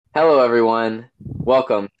Hello, everyone.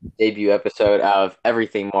 Welcome to the debut episode of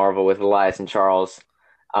Everything Marvel with Elias and Charles.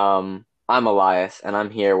 I'm Elias, and I'm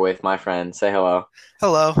here with my friend. Say hello.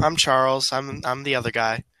 Hello, I'm Charles. I'm the other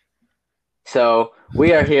guy. So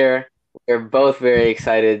we are here. We're both very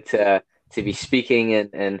excited to be speaking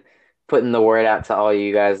and putting the word out to all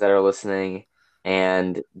you guys that are listening.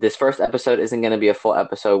 And this first episode isn't going to be a full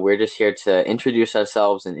episode. We're just here to introduce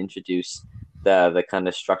ourselves and introduce the kind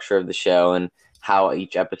of structure of the show and how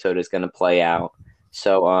each episode is going to play out.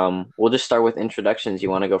 So we'll just start with introductions. You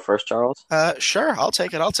want to go first, Charles? Sure, I'll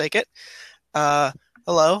take it. I'll take it. Uh,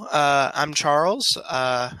 Hello, I'm Charles.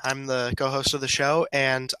 I'm the co-host of the show,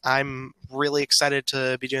 and I'm really excited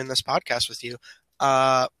to be doing this podcast with you.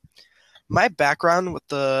 Uh, my background with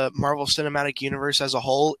the Marvel Cinematic Universe as a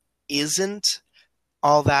whole isn't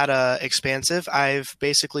all that expansive. I've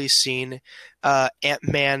basically seen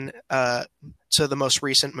Ant-Man to the most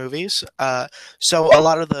recent movies. So a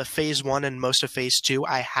lot of the Phase 1 and most of Phase 2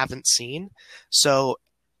 I haven't seen. So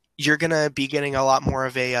you're going to be getting a lot more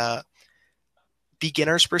of a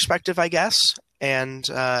beginner's perspective, I guess. And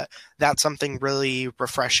that's something really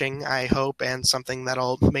refreshing, I hope, and something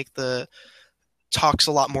that'll make the talks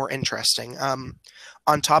a lot more interesting.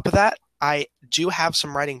 On top of that, I do have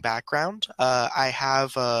some writing background. I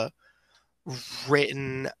have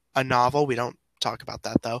written a novel. We don't talk about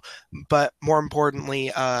that though. But more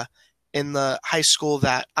importantly, in the high school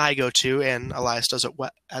that I go to, and Elias does it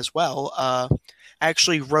as well, I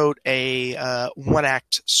actually wrote a one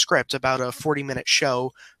act script about a 40-minute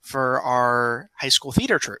show for our high school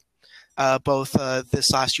theater troupe. Both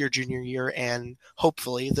this last year, junior year, and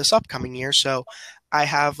hopefully this upcoming year. So I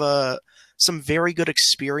have some very good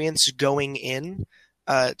experience going in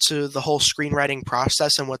to the whole screenwriting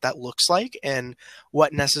process and what that looks like, and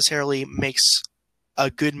what necessarily makes a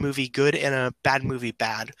good movie good and a bad movie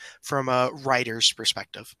bad from a writer's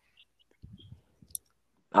perspective.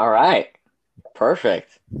 All right.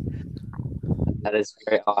 Perfect. That is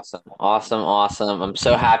very awesome. Awesome, awesome. I'm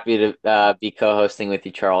so happy to be co-hosting with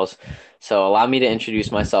you, Charles. So allow me to introduce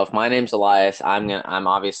myself. My name's Elias. I'm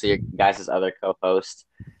obviously your guys' other co-host.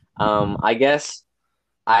 I guess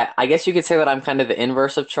you could say that I'm kind of the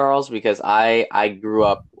inverse of Charles because I grew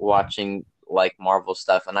up watching like Marvel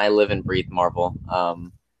stuff and I live and breathe Marvel.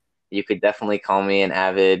 You could definitely call me an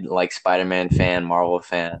avid like Spider-Man fan, Marvel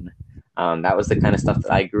fan. That was the kind of stuff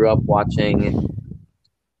that I grew up watching.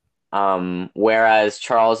 Whereas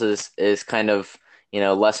Charles is kind of,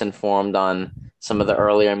 less informed on some of the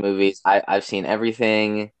earlier movies. I've seen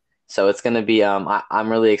everything. So it's going to be,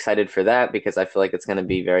 I'm really excited for that because I feel like it's going to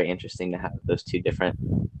be very interesting to have those two different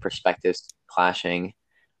perspectives clashing.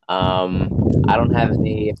 I don't have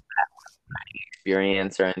any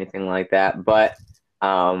experience or anything like that, but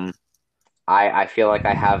um, I feel like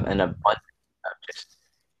I have an abundance of just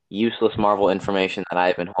useless Marvel information that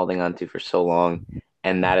I've been holding on to for so long,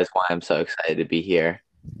 and that is why I'm so excited to be here.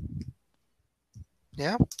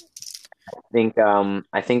 Yeah.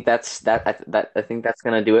 I think that's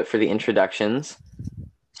gonna do it for the introductions.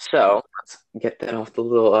 So let's get that off the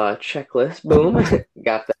little checklist. Boom,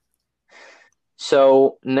 got that.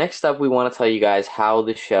 So next up, we want to tell you guys how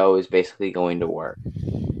the show is basically going to work.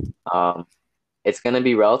 Um, it's going to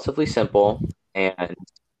be relatively simple, and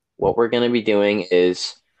what we're going to be doing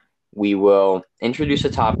is we will introduce a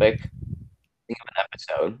topic of an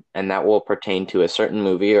episode, and that will pertain to a certain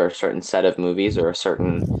movie or a certain set of movies or a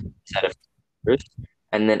certain set of characters.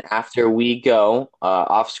 And then after we go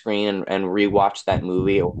off screen and rewatch that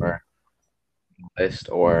movie or list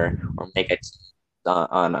or make it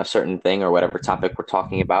on a certain thing or whatever topic we're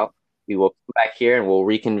talking about, we will come back here and we'll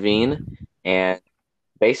reconvene. And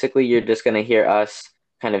basically, you're just going to hear us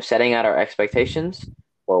kind of setting out our expectations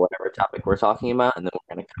for whatever topic we're talking about, and then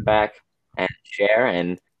we're going to come back and share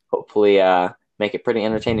and hopefully make it pretty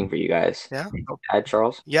entertaining for you guys. Yeah. Add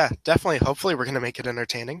Charles? Yeah, definitely. Hopefully, we're going to make it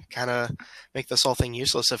entertaining. Kind of make this whole thing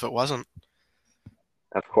useless if it wasn't.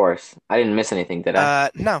 Of course. I didn't miss anything, did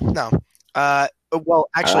I? No, no. Well, All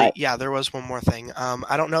actually, right. yeah, there was one more thing.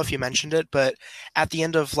 I don't know if you mentioned it, but at the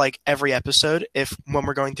end of like every episode, if when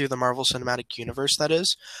we're going through the Marvel Cinematic Universe, that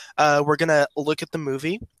is, we're gonna look at the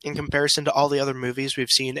movie in comparison to all the other movies we've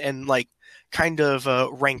seen and like kind of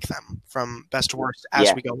rank them from best to worst as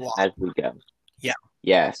Yeah, we go along. as we go. Yeah,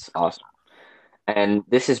 Yes, awesome. And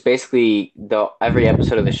this is basically the every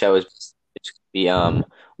episode of the show is it's gonna be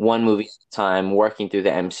one movie at a time working through the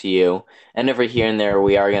MCU. And every here and there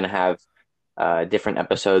we are gonna have different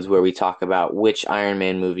episodes where we talk about which Iron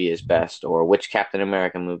Man movie is best, or which Captain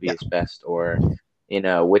America movie yeah, is best, or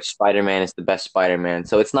which Spider Man is the best Spider Man.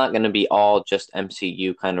 So it's not going to be all just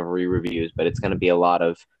MCU kind of re-reviews, but it's going to be a lot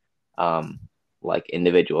of um, like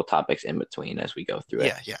individual topics in between as we go through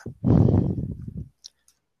it. Yeah.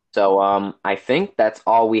 So I think that's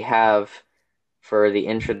all we have for the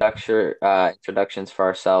introductions for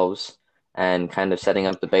ourselves and kind of setting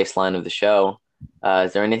up the baseline of the show.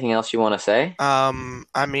 Is there anything else you want to say?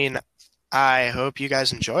 I mean, I hope you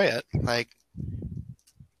guys enjoy it. Like,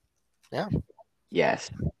 yeah.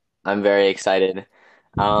 Yes, I'm very excited.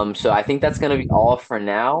 So I think that's going to be all for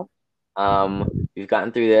now. We've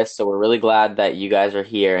gotten through this, so we're really glad that you guys are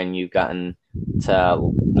here and you've gotten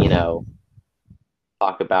to,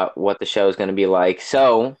 talk about what the show is going to be like.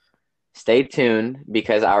 So stay tuned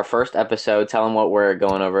because our first episode, tell them what we're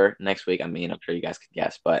going over next week. I mean, I'm sure you guys could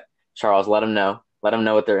guess, but Charles, let them know. Let them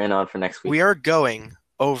know what they're in on for next week. We are going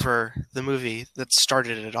over the movie that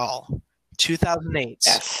started it all, 2008's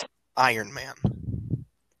Yes, Iron Man.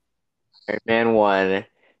 Iron Man 1,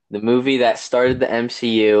 the movie that started the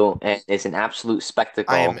MCU and is an absolute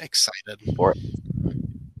spectacle. I am excited. We're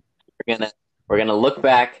gonna look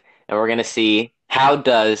back and we're gonna see how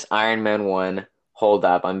does Iron Man 1 hold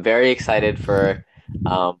up. I'm very excited for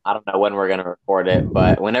I don't know when we're gonna record it,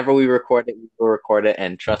 but whenever we record it, we will record it,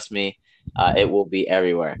 and trust me, it will be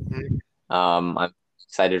everywhere. I'm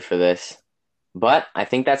excited for this. But I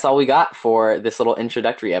think that's all we got for this little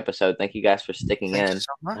introductory episode. Thank you guys for sticking Thank in. you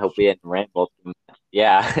so much. I hope we didn't ramble too much.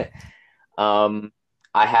 Yeah.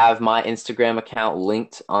 I have my Instagram account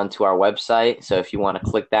linked onto our website. So if you want to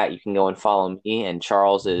click that, you can go and follow me. And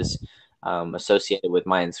Charles is associated with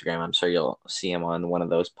my Instagram. I'm sure you'll see him on one of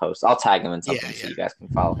those posts. I'll tag him in something so you guys can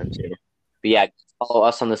follow him too. But yeah, follow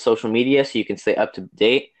us on the social media so you can stay up to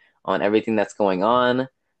date on everything that's going on.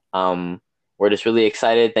 We're just really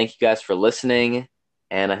excited. Thank you guys for listening.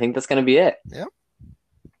 And I think that's going to be it. Yeah.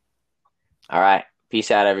 All right.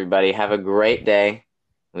 Peace out, everybody. Have a great day.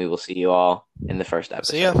 We will see you all in the first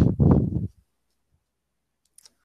episode. See ya.